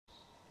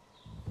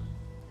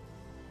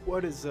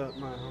What is up,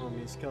 my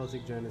homies?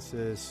 Celtic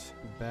Genesis,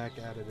 back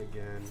at it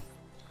again,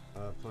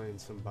 playing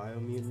some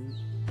Biomutant.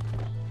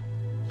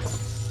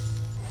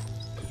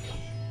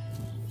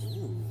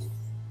 Ooh.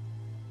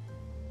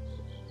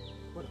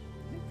 What a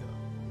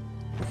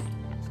pickup.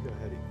 Let's go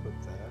ahead and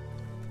equip that.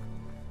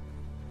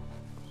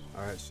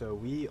 Alright, so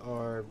we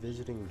are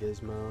visiting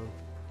Gizmo,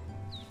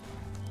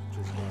 which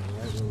is about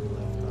right where we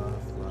left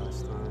off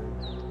last time.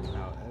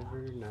 However,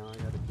 now I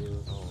gotta deal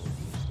with all of these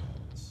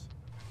guys.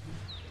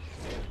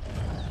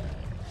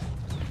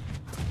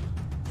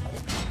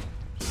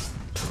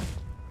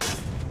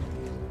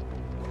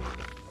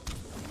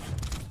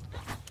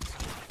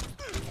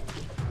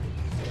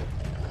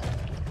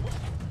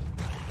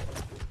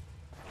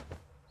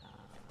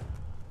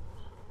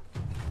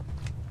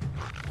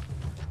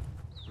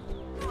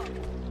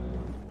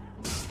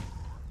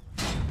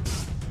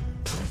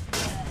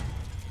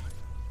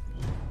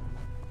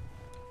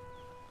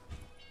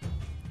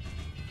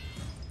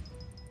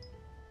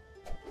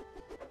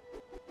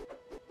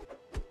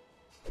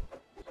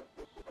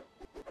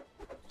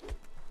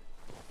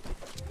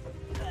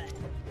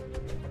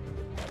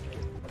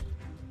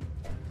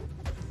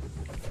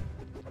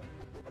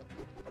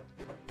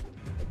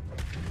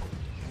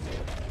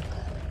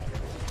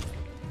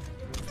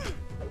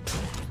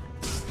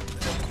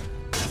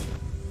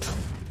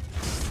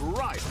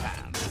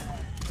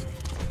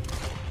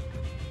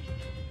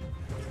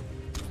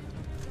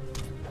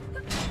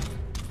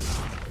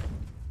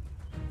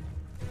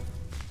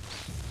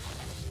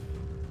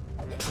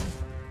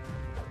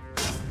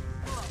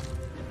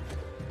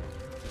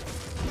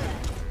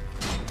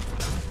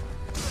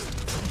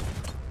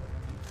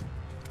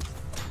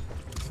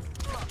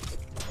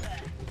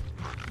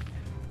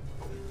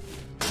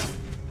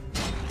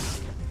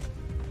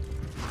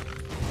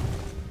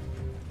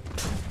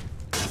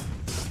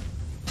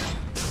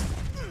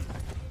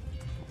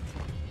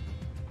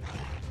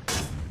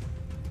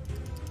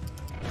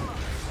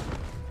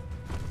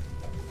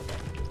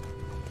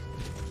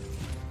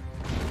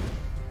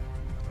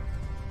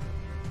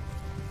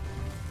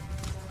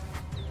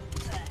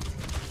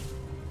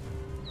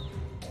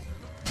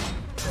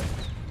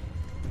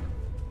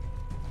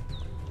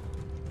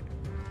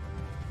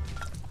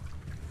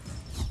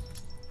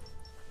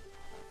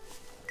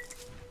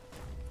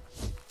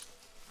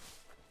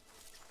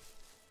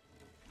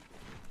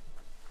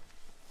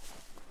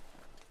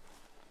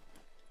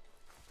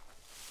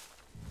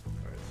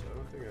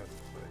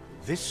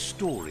 This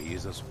story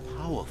is as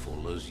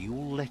powerful as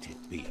you'll let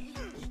it be.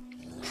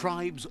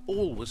 Tribes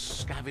always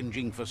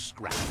scavenging for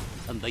scrap,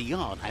 and the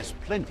yard has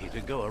plenty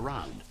to go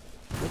around.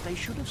 But they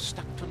should have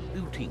stuck to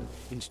looting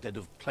instead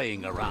of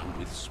playing around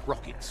with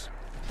sprockets.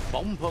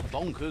 Bomper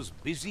bonkers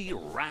busy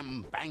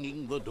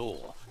ram-banging the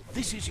door.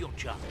 This is your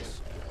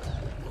chance.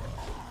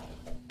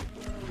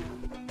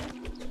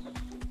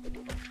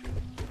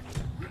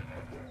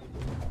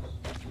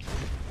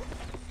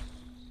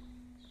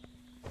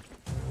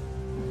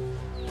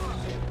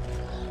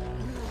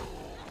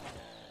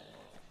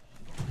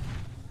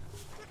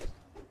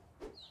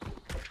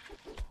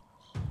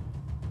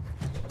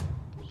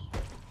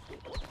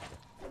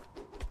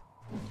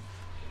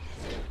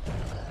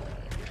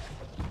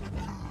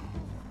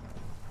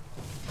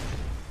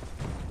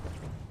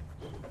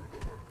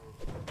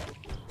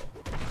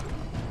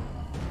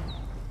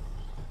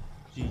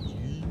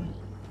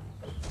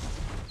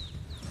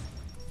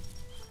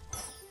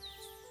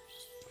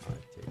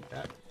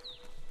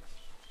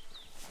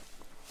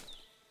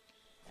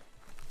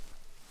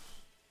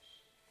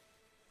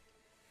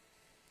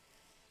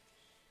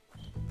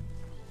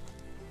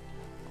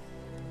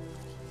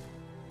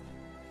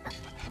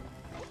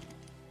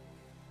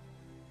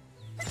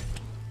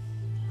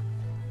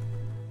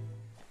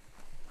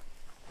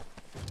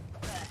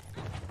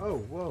 Oh,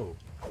 whoa.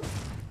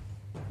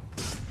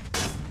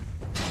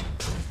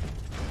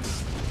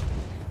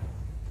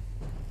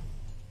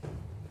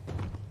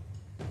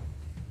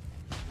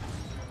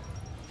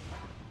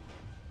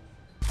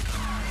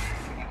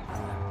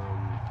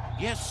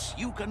 Yes,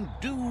 you can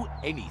do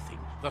anything.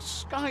 The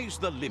sky's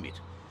the limit.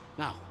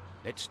 Now,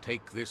 let's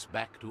take this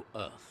back to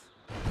Earth.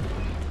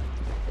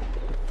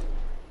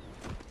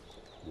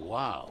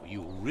 Wow,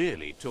 you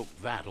really took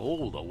that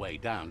all the way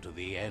down to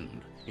the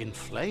end, in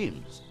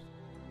flames.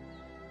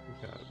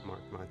 Gotta mark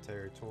my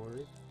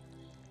territory.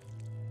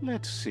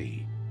 Let's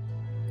see.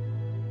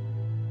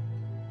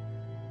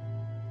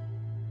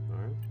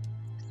 Alright.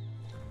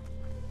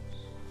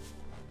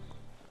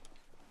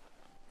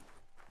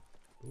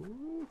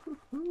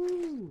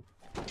 Ooh-hoo-hoo.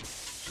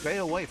 Stay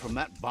away from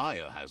that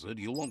biohazard.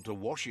 You'll want to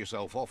wash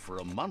yourself off for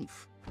a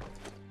month.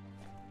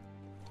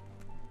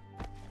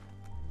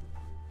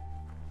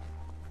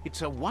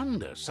 It's a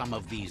wonder some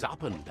of these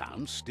up and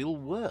downs still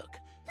work.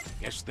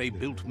 Guess they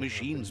built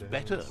machines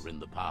better in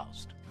the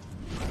past.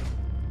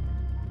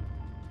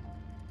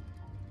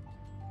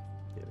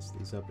 Yes,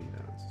 these up and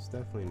downs. It's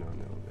definitely not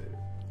an elevator.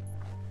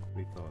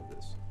 We call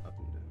this up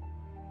and down.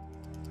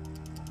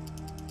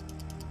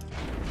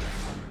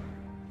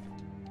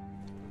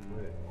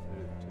 Wait,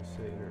 did it just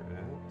say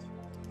interact?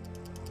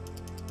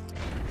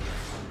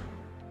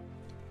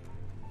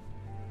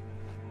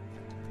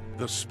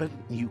 The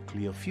spent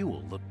nuclear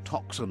fuel that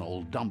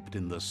Toxanol dumped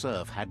in the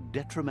surf had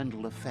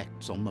detrimental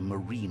effects on the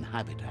marine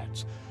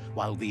habitats,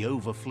 while the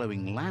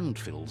overflowing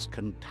landfills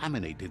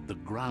contaminated the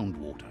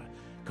groundwater.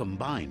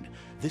 Combined,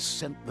 this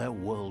sent their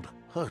world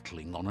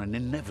hurtling on an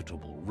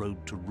inevitable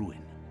road to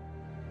ruin.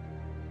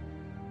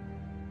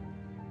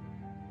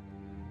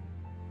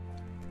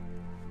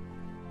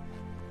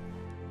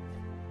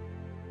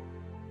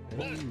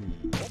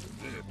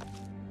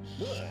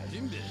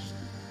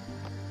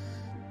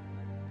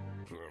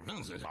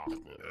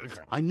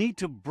 I need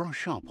to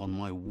brush up on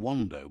my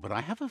Wando, but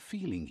I have a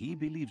feeling he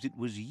believes it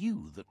was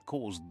you that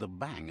caused the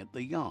bang at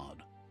the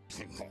yard.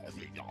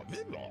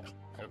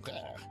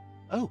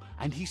 Oh,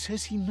 and he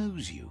says he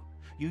knows you.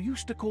 You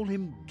used to call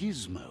him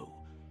Gizmo.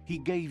 He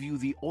gave you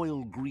the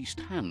oil-greased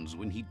hands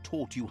when he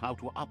taught you how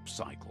to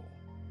upcycle.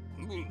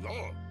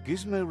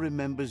 Gizmo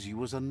remembers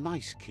you as a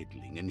nice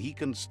kidling, and he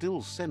can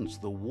still sense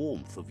the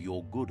warmth of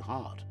your good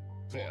heart.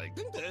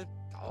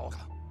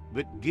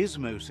 But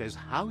Gizmo says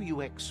how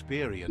you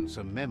experience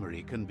a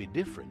memory can be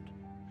different.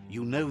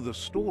 You know the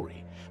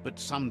story, but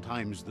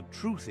sometimes the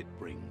truth it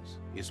brings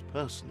is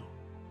personal.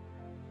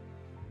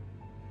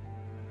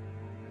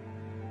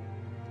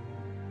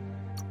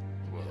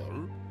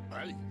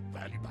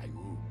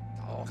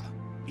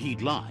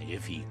 He'd lie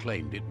if he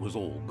claimed it was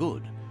all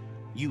good.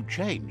 You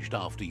changed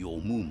after your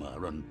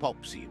Mooma and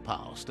Popsy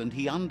passed, and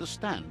he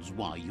understands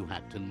why you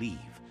had to leave.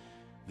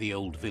 The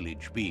old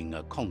village being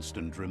a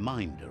constant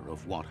reminder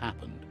of what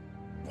happened.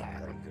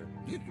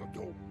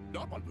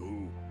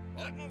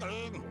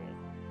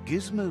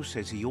 Gizmo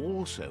says he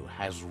also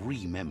has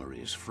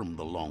re-memories from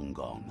the long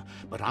gone,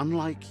 but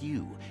unlike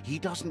you, he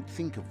doesn't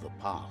think of the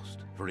past,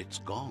 for it's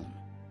gone.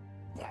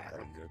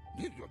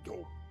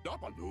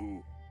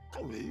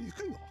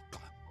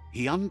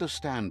 He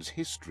understands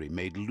history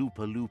made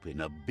Lupa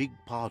Lupin a big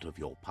part of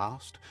your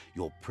past,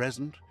 your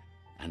present,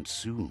 and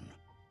soon,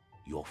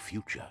 your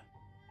future.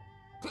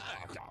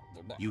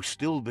 You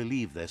still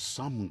believe there's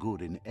some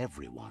good in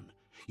everyone.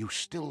 You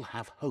still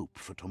have hope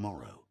for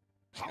tomorrow.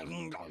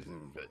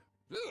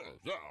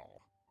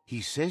 He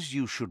says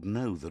you should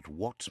know that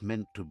what's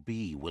meant to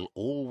be will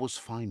always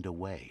find a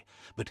way,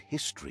 but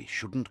history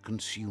shouldn't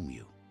consume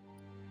you.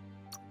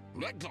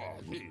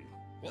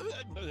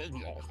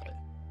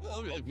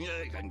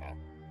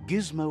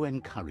 Gizmo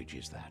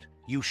encourages that.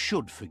 You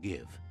should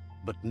forgive,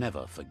 but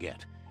never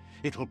forget.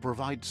 It'll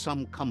provide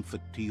some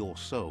comfort to your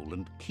soul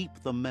and keep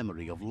the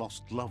memory of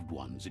lost loved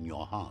ones in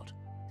your heart.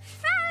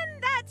 Fan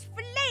that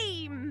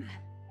flame!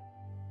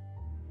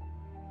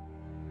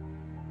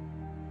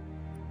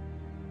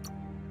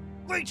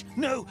 Wait,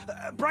 no!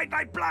 Bright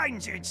light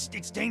blinds! It's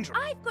dangerous!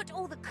 I've got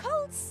all the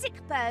cold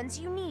sick burns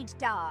you need,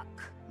 Dark.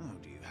 Oh,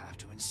 do you have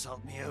to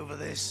insult me over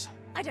this?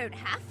 I don't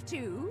have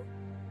to,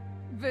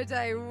 but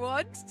I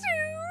want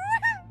to.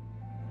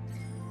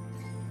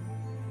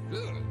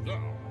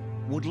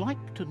 Would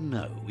like to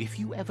know if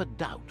you ever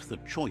doubt the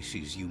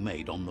choices you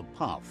made on the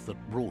path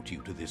that brought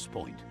you to this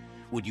point.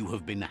 Would you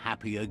have been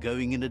happier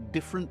going in a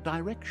different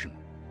direction?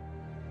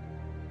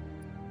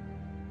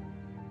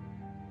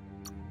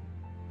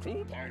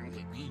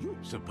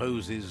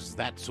 Supposes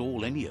that's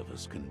all any of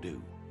us can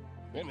do.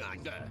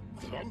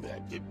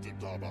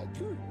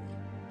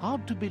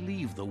 Hard to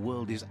believe the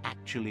world is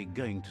actually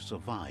going to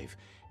survive.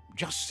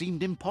 Just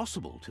seemed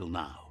impossible till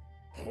now.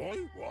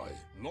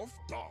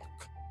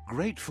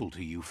 Grateful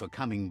to you for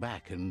coming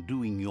back and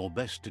doing your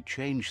best to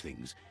change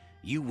things.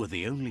 You were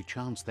the only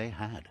chance they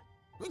had.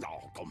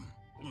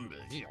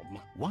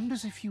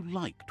 Wonders if you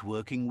liked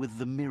working with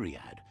the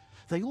Myriad.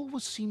 They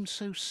always seemed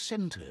so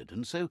centered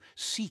and so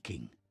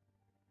seeking.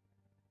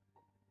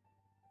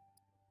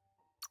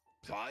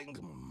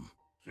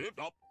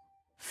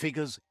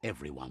 Figures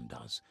everyone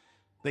does.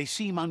 They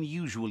seem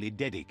unusually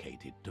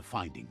dedicated to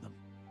finding them.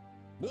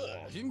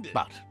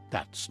 But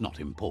that's not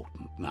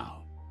important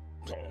now.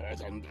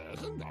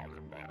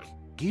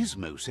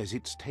 Gizmo says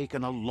it's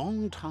taken a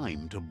long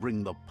time to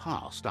bring the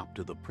past up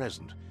to the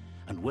present,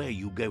 and where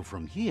you go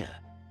from here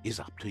is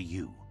up to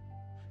you.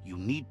 You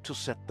need to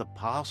set the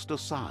past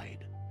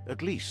aside,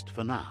 at least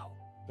for now.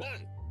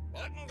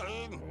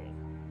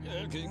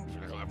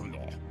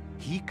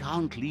 He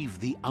can't leave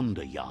the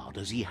Underyard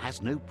as he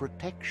has no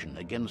protection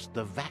against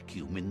the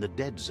vacuum in the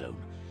dead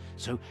zone,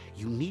 so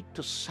you need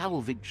to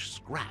salvage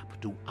scrap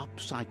to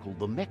upcycle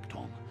the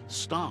Mekton,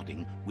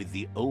 starting with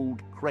the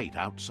old crate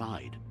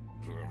outside.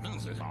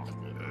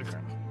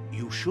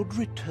 You should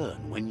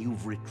return when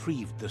you've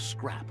retrieved the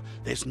scrap.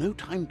 There's no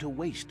time to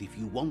waste if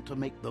you want to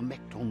make the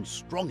Mekton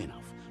strong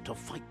enough to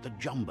fight the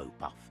Jumbo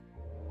Puff.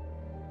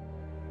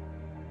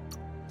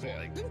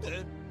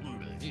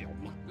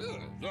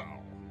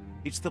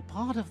 It's the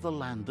part of the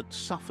land that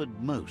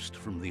suffered most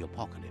from the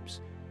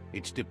apocalypse.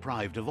 It's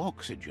deprived of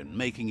oxygen,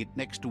 making it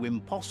next to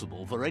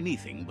impossible for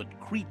anything but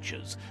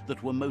creatures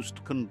that were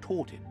most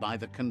contorted by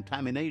the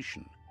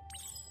contamination.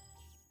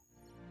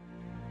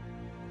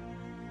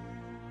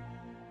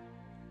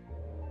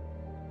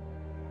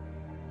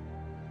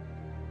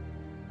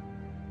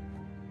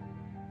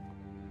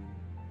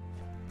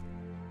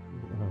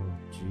 Oh,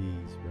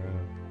 jeez, bro.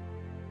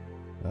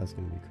 That's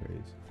gonna be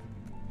crazy.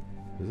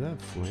 Does that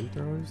have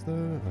flamethrowers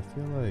though? I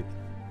feel like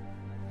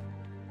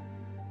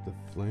the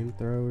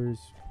flamethrowers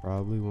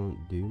probably won't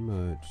do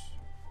much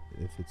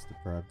if it's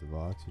deprived of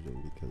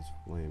oxygen, because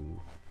flame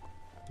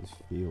is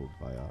fueled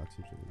by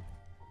oxygen.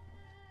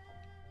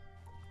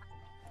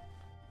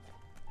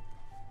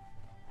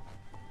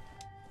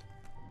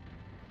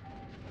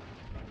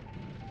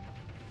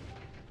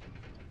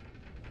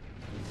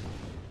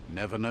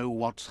 Never know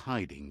what's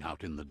hiding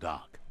out in the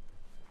dark.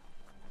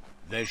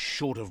 There's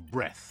short of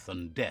breath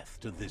and death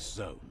to this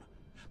zone.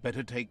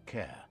 Better take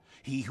care.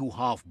 He who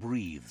half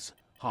breathes,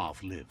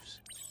 half lives.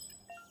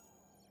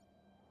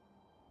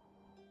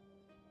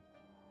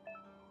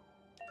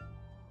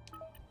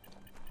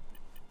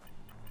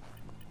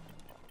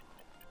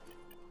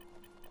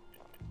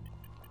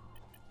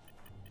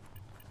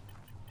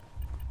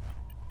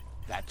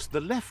 That's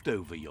the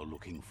leftover you're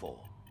looking for.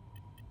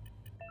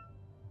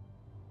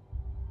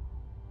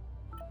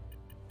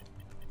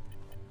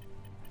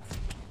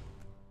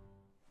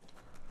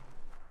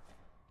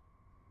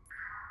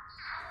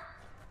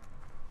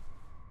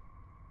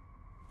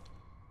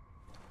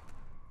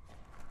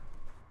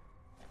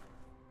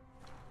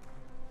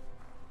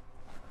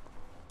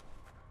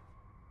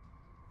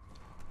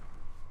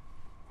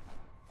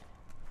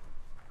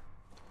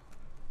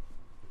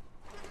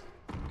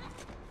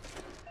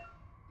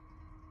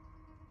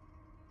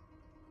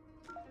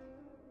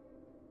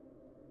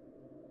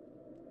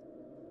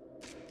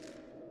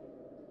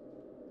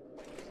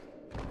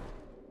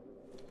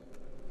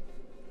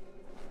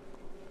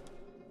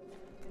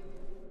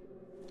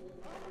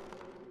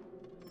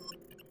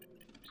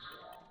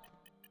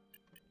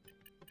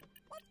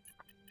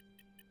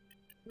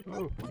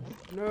 Oh,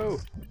 no!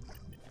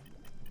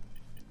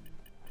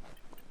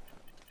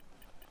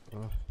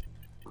 Oh.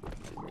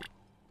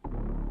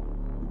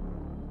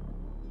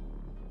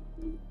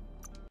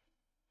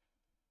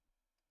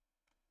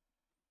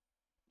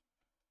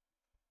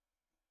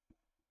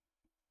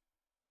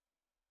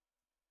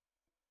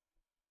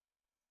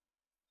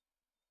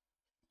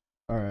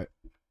 Alright.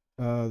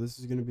 This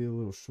is gonna be a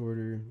little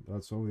shorter.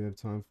 That's all we have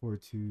time for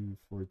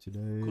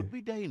today. Could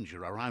be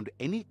danger around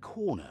any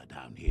corner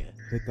down here.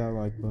 Hit that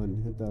like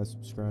button, hit that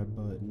subscribe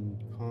button,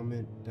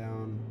 comment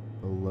down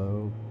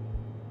below.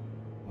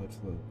 Much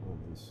love on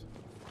this.